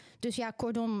Dus ja,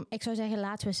 kortom, ik zou zeggen,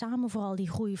 laten we samen vooral die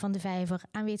groei van de vijver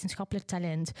aan wetenschappelijk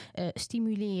talent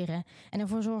stimuleren en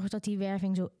ervoor zorgen dat die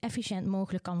werving zo efficiënt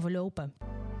mogelijk kan verlopen.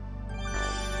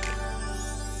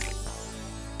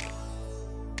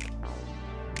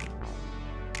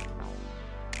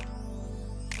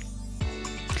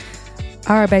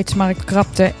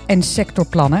 Arbeidsmarktkrapte en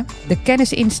sectorplannen. De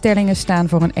kennisinstellingen staan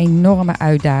voor een enorme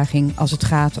uitdaging als het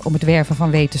gaat om het werven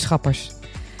van wetenschappers.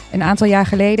 Een aantal jaar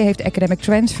geleden heeft Academic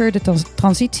Transfer de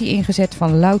transitie ingezet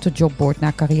van louter jobboard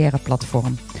naar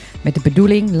carrièreplatform. Met de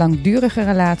bedoeling langdurige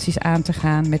relaties aan te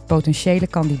gaan met potentiële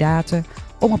kandidaten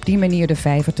om op die manier de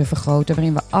vijver te vergroten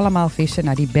waarin we allemaal vissen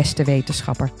naar die beste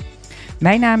wetenschapper.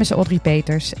 Mijn naam is Audrey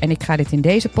Peters en ik ga dit in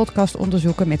deze podcast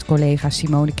onderzoeken met collega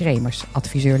Simone Kremers,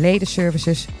 adviseur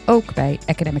ledenservices, ook bij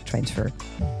Academic Transfer.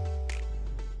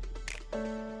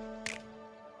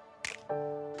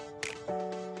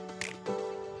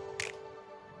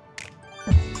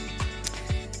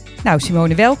 Nou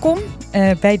Simone, welkom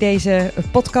bij deze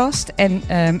podcast. En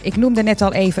ik noemde net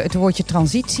al even het woordje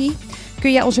transitie.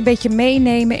 Kun jij ons een beetje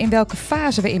meenemen in welke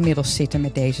fase we inmiddels zitten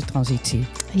met deze transitie?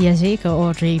 Jazeker,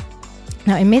 Audrey.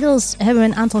 Nou, inmiddels hebben we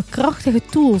een aantal krachtige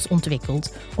tools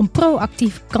ontwikkeld om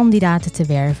proactief kandidaten te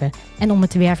werven en om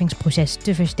het wervingsproces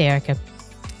te versterken.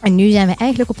 En nu zijn we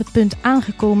eigenlijk op het punt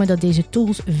aangekomen dat deze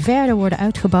tools verder worden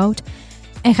uitgebouwd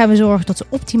en gaan we zorgen dat ze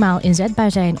optimaal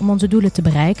inzetbaar zijn om onze doelen te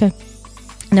bereiken.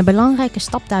 En een belangrijke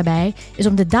stap daarbij is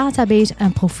om de database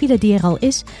aan profielen die er al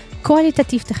is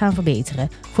kwalitatief te gaan verbeteren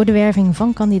voor de werving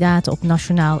van kandidaten op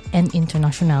nationaal en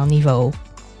internationaal niveau.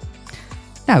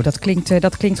 Nou, dat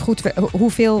klinkt goed.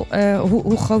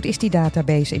 Hoe groot is die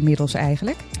database inmiddels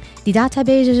eigenlijk? Die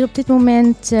database is op dit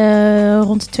moment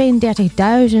rond 32.000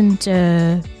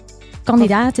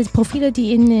 kandidaten, profielen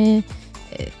die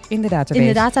in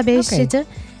de database zitten.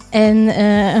 En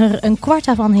een kwart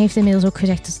daarvan heeft inmiddels ook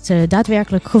gezegd dat ze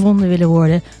daadwerkelijk gevonden willen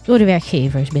worden door de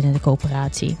werkgevers binnen de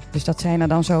coöperatie. Dus dat zijn er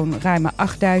dan zo'n ruime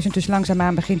 8.000. Dus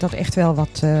langzaamaan begint dat echt wel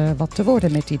wat te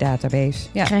worden met die database.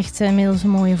 Ja. Krijgt inmiddels een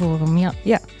mooie vorm, ja.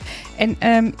 Ja.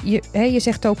 En je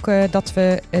zegt ook dat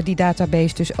we die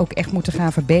database dus ook echt moeten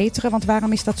gaan verbeteren. Want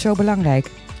waarom is dat zo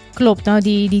belangrijk? Klopt, nou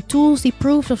die tools, die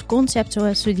proofs of concept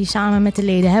zoals we die samen met de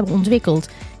leden hebben ontwikkeld,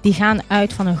 die gaan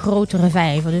uit van een grotere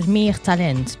vijver, dus meer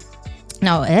talent.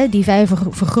 Nou, die vijver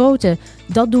vergroten,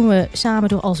 dat doen we samen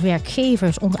door als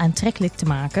werkgevers ons aantrekkelijk te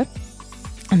maken.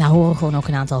 En daar horen gewoon ook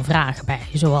een aantal vragen bij,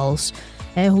 zoals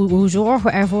hoe zorgen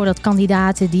we ervoor dat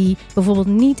kandidaten die bijvoorbeeld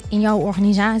niet in jouw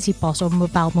organisatie passen op een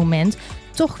bepaald moment,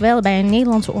 toch wel bij een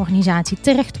Nederlandse organisatie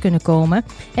terecht kunnen komen,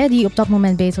 die op dat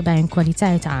moment beter bij hun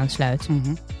kwaliteit aansluit.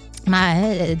 Mm-hmm. Maar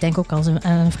denk ook aan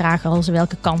een vraag als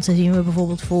welke kansen zien we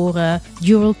bijvoorbeeld voor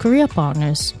dual career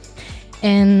partners.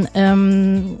 En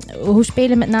hoe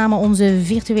spelen met name onze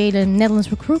virtuele Netherlands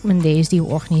Recruitment Days die we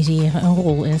organiseren een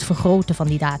rol in het vergroten van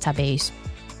die database?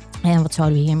 En wat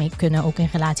zouden we hiermee kunnen, ook in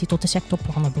relatie tot de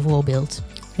sectorplannen bijvoorbeeld?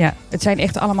 Ja, het zijn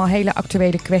echt allemaal hele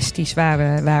actuele kwesties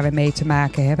waar we mee te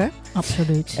maken hebben.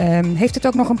 Absoluut. Heeft het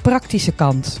ook nog een praktische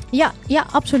kant? Ja,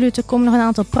 absoluut. Er komen nog een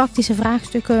aantal praktische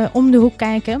vraagstukken om de hoek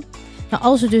kijken. Nou,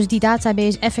 als we dus die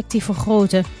database effectief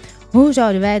vergroten, hoe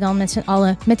zouden wij dan met z'n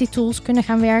allen met die tools kunnen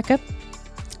gaan werken?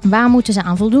 Waar moeten ze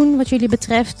aan voldoen wat jullie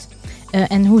betreft?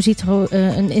 En hoe ziet er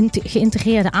een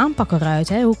geïntegreerde aanpak eruit?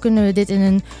 Hoe kunnen we dit in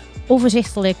een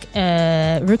overzichtelijk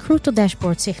recruiter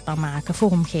dashboard zichtbaar maken,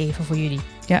 vormgeven voor jullie?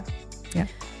 Ja.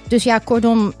 Dus ja,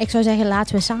 kortom, ik zou zeggen,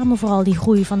 laten we samen vooral die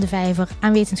groei van de vijver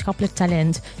aan wetenschappelijk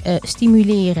talent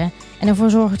stimuleren en ervoor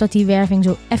zorgen dat die werving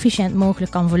zo efficiënt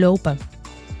mogelijk kan verlopen.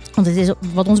 Want het is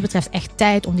wat ons betreft echt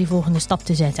tijd om die volgende stap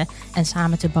te zetten en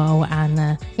samen te bouwen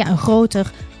aan een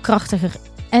groter, krachtiger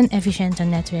en efficiënter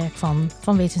netwerk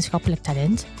van wetenschappelijk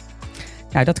talent.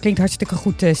 Nou, dat klinkt hartstikke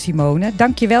goed, Simone.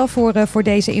 Dank je wel voor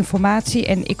deze informatie.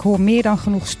 En ik hoor meer dan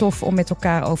genoeg stof om met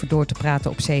elkaar over door te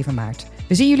praten op 7 maart.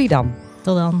 We zien jullie dan.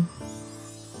 Tot dan.